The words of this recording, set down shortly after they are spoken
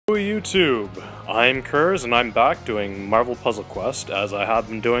YouTube, I'm Kurz and I'm back doing Marvel Puzzle Quest as I have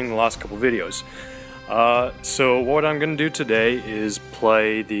been doing the last couple videos. So what I'm going to do today is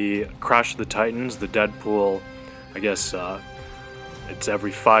play the Crash of the Titans, the Deadpool. I guess it's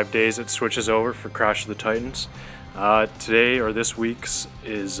every 5 days it switches over for Crash of the Titans. Today, or this week's,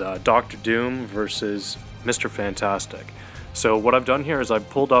 is Doctor Doom versus Mr. Fantastic. So what I've done here is I've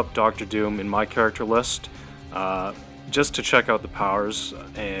pulled up Doctor Doom in my character list just to check out the powers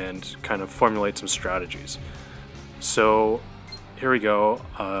and kind of formulate some strategies. So here we go.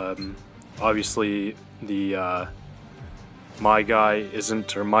 Obviously the my guy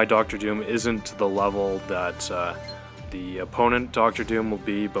isn't, or my Doctor Doom isn't to the level that the opponent Doctor Doom will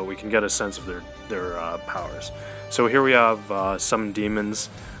be, but we can get a sense of their powers. So here we have Summon Demons,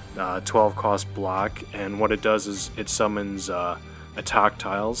 12 cost black, and what it does is it summons attack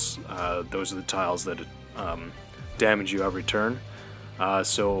tiles. Those are the tiles that damage you every turn.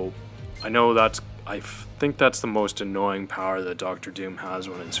 So I know I think that's the most annoying power that Doctor Doom has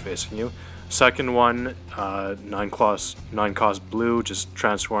when it's facing you. Second one, 9 cost blue, just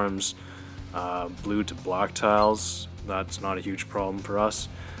transforms blue to black tiles. That's not a huge problem for us.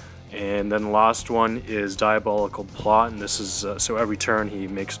 And then the last one is Diabolical Plot, and this is so every turn he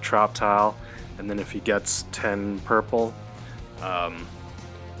makes a trap tile, and then if he gets 10 purple,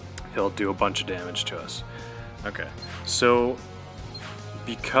 he'll do a bunch of damage to us. Okay, so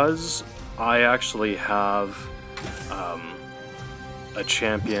because I actually have a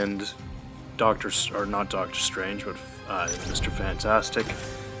championed not Doctor Strange, but Mr. Fantastic,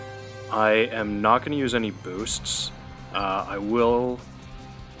 I am not going to use any boosts.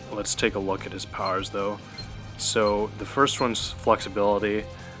 Let's take a look at his powers though. So the first one's flexibility.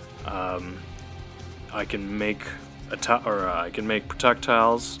 I can make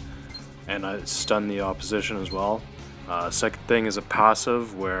projectiles, and I stun the opposition as well. Second thing is a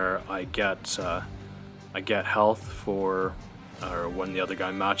passive where I get health for when the other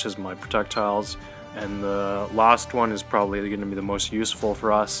guy matches my projectiles. And the last one is probably going to be the most useful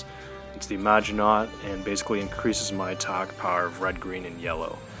for us. It's the Imaginaut, and basically increases my attack power of red, green, and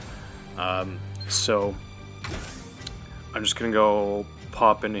yellow. So I'm just gonna go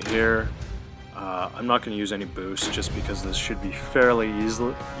pop into here. I'm not gonna use any boosts just because this should be fairly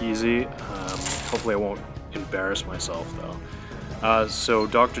easy. Hopefully I won't embarrass myself though. So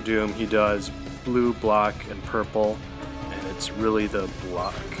Doctor Doom, he does blue, black, and purple, and it's really the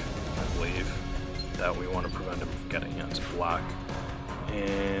black, I believe, that we want to prevent him from getting. It's black.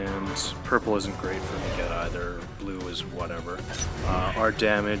 And purple isn't great for me to get either. Blue is whatever. Our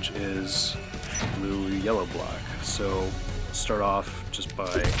damage is blue, yellow, black. So start off just by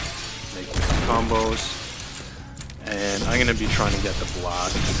making combos, and I'm gonna be trying to get the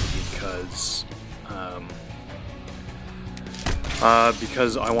black because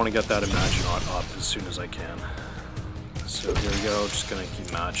I want to get that Imaginaut up as soon as I can. So here we go. Just gonna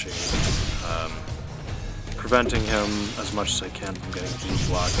keep matching. Preventing him as much as I can from getting blue,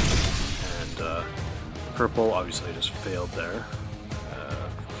 black, and purple. Obviously I just failed there.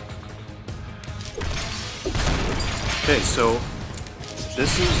 Okay, so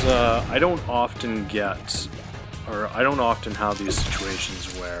this is, I don't often have these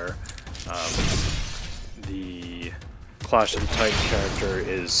situations where the Clash of the Titan character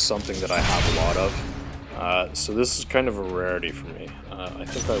is something that I have a lot of. So this is kind of a rarity for me. I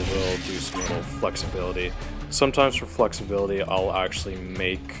think I will do some little flexibility. Sometimes for flexibility I'll actually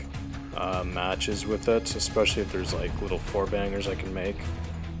make matches with it, especially if there's like little 4-bangers I can make.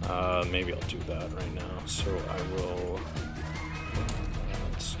 Maybe I'll do that right now. So I will,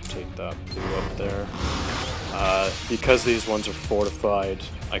 let's take that blue up there. Because these ones are fortified,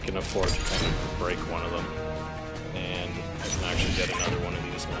 I can afford to kind of break one of them. And I can actually get another one of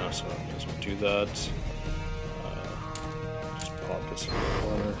these now, so I may as well do that. Pop this in the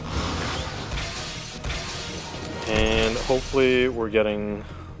corner. And hopefully we're getting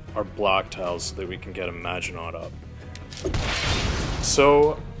our black tiles so that we can get Imaginaut up.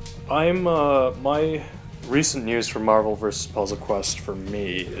 So my recent news for Marvel vs. Puzzle Quest for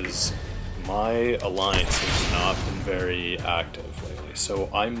me is my alliance has not been very active lately. So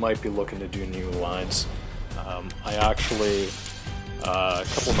I might be looking to do a new alliance. I actually, a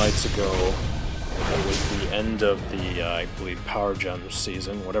couple nights ago, it was the end of the, I believe, Power Gem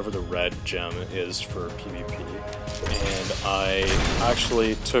season, whatever the red gem is for PvP, and I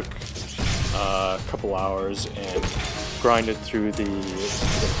actually took a couple hours and grinded through the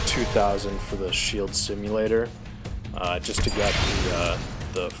 2000 for the Shield Simulator, just to get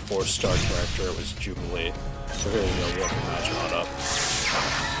the 4-star character. It was Jubilee. So here we go, we have Imaginaut up.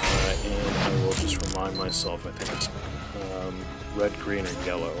 And I will just remind myself, I think it's red, green, or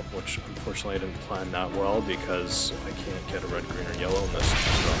yellow, which unfortunately I didn't plan that well because I can't get a red, green, or yellow unless it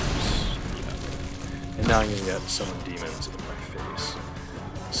drops. Yeah. And now I'm gonna get some demons in my face.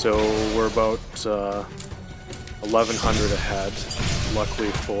 So we're about 1100 ahead.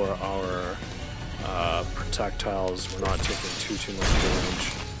 Luckily for our projectiles, we're not taking too much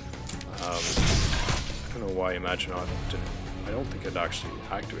damage. I don't know why Imaginaut didn't. I don't think it actually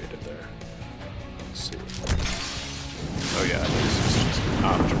activated there. Let's see. Oh yeah, this is just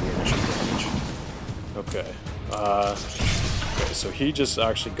after the initial damage. Okay. Okay, so he just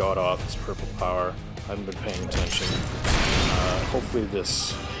actually got off his purple power. I haven't been paying attention. Hopefully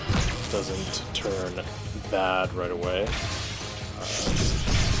this doesn't turn bad right away.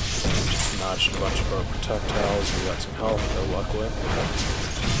 Just matched a bunch of our projectiles. We got some health, though, luckily.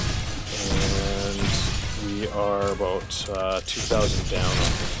 And we are about 2,000 down on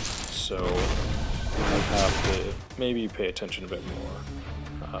him. So I have to maybe pay attention a bit more.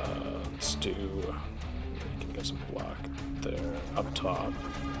 Let's do. We can get some block there up top.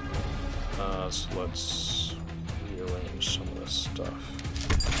 So let's rearrange some of this stuff.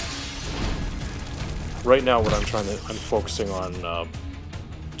 Right now, what I'm focusing on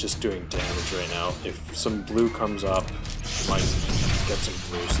just doing damage right now. If some blue comes up, I might get some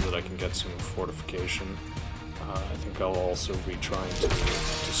blue so that I can get some fortification. I think I'll also be trying to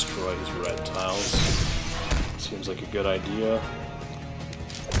destroy his red tiles. Seems like a good idea.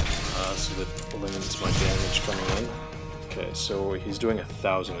 So that limits my damage coming in. Okay, so he's doing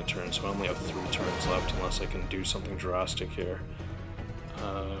 1,000 a turn, so I only have 3 turns left unless I can do something drastic here.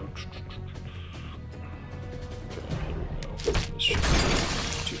 Okay, here we go. This should be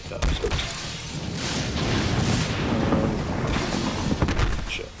 2,000.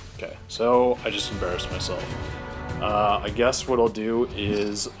 Shit. Okay, so I just embarrassed myself. I guess what I'll do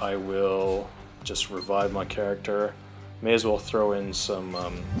is I will just revive my character. May as well throw in some,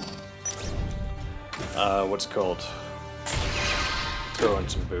 what's it called? Throw in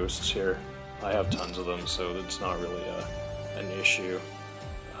some boosts here. I have tons of them, so it's not really an issue.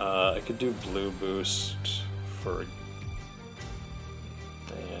 I could do blue boost for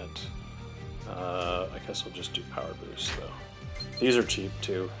that. I guess I'll just do power boost though. These are cheap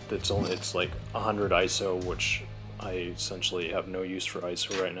too. It's like 100 ISO, which I essentially have no use for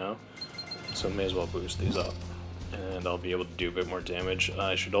ISO right now. So may as well boost these up, and I'll be able to do a bit more damage.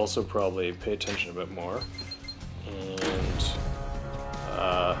 I should also probably pay attention a bit more and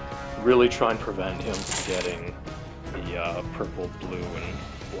really try and prevent him from getting the purple, blue, and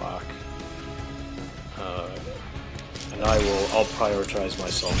black. And I'll prioritize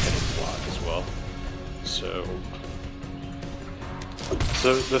myself getting black as well. So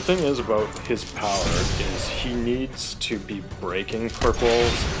the thing is about his power is he needs to be breaking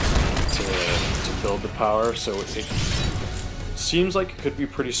purples to build the power. So it seems like it could be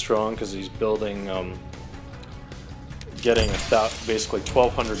pretty strong because he's building, getting basically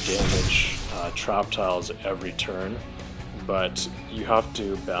 1,200 damage trap tiles every turn. But you have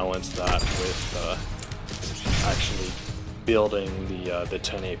to balance that with actually building the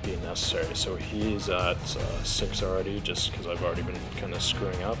 10 AP necessary. So he's at 6 already, just because I've already been kind of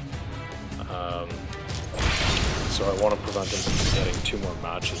screwing up. So I want to prevent him from getting 2 more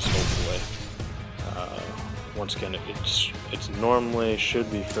matches, hopefully. Once again, it's normally should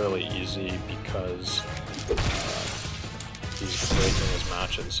be fairly easy because he's breaking his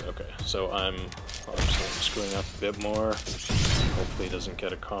matches. Okay, so I'm screwing up a bit more. Hopefully he doesn't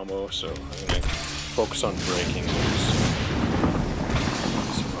get a combo, so I'm going to focus on breaking those.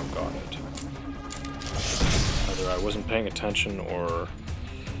 Somehow got it. Either I wasn't paying attention or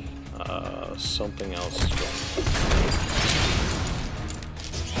something else is going on.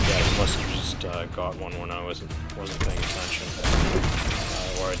 Yeah, I must have just got one when I wasn't paying attention.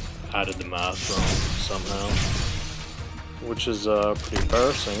 Or I added the math wrong somehow. Which is pretty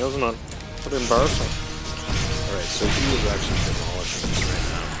embarrassing, isn't it? Pretty embarrassing. Alright, so he is actually demolishing this right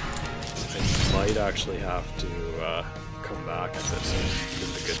now. I might actually have to come back at this and give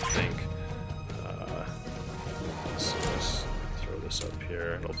it a good think. So let's throw this up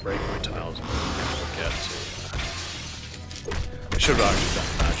here. It'll break my tiles, but we'll get to... I should have actually done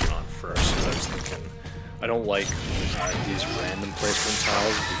Imagine on first. I was thinking, I don't like these random placement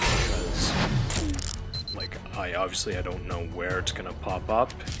tiles because I don't know where it's gonna pop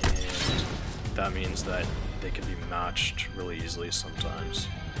up, and that means that they can be matched really easily sometimes.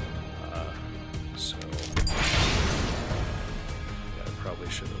 So yeah, I probably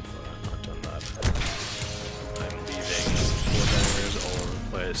should have not done that. I'm leaving 4 bangers all over the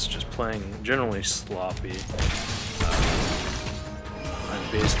place, just playing generally sloppy.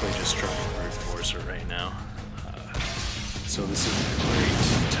 I'm basically just trying to brute force it right now. So this is a great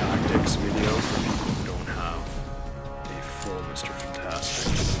tactics video for people who don't have a full Mr.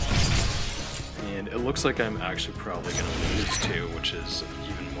 Fantastic. And it looks like I'm actually probably going to lose too, which is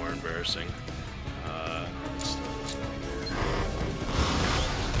even more embarrassing. Let's start this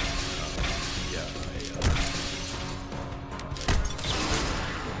up here.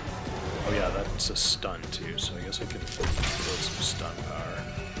 Oh yeah, that's a stun too, so I guess I can build some stun power.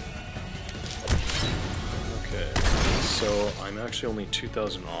 Okay, so I'm actually only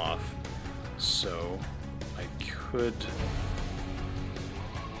 2,000 off, so I could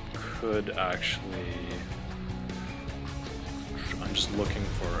actually... I'm just looking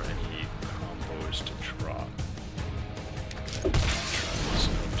for any combos to drop. Okay, try this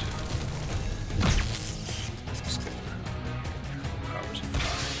out. Let's get powers of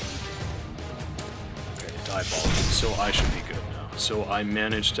fire. Okay, die ball. So I should be good now. So I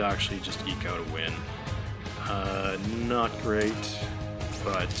managed to actually just eke out a win. Not great,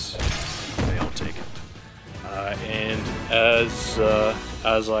 but I'll take it. And as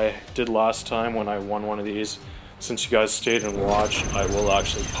I did last time when I won one of these, since you guys stayed and watched, I will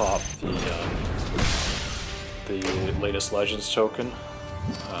actually pop the latest Legends token.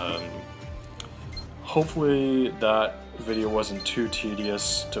 Hopefully that video wasn't too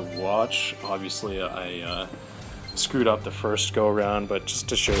tedious to watch. Obviously I screwed up the first go around, but just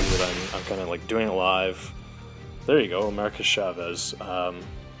to show you that I'm kind of like doing it live. There you go, Marcus Chavez.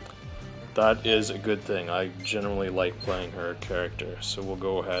 That is a good thing. I generally like playing her character, so we'll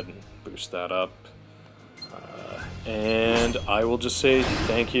go ahead and boost that up. And I will just say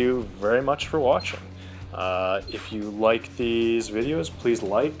thank you very much for watching. If you like these videos, please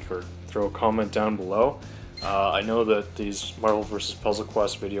like or throw a comment down below. I know that these Marvel vs. Puzzle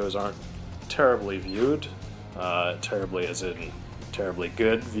Quest videos aren't terribly viewed. Terribly as in terribly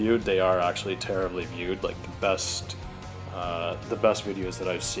good viewed. They are actually terribly viewed. Like the best videos that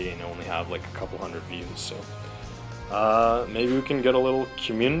I've seen only have like a couple hundred views. So maybe we can get a little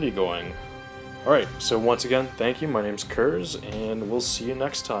community going. Alright, so once again, thank you. My name's Kurz, and we'll see you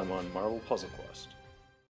next time on Marvel Puzzle Quest.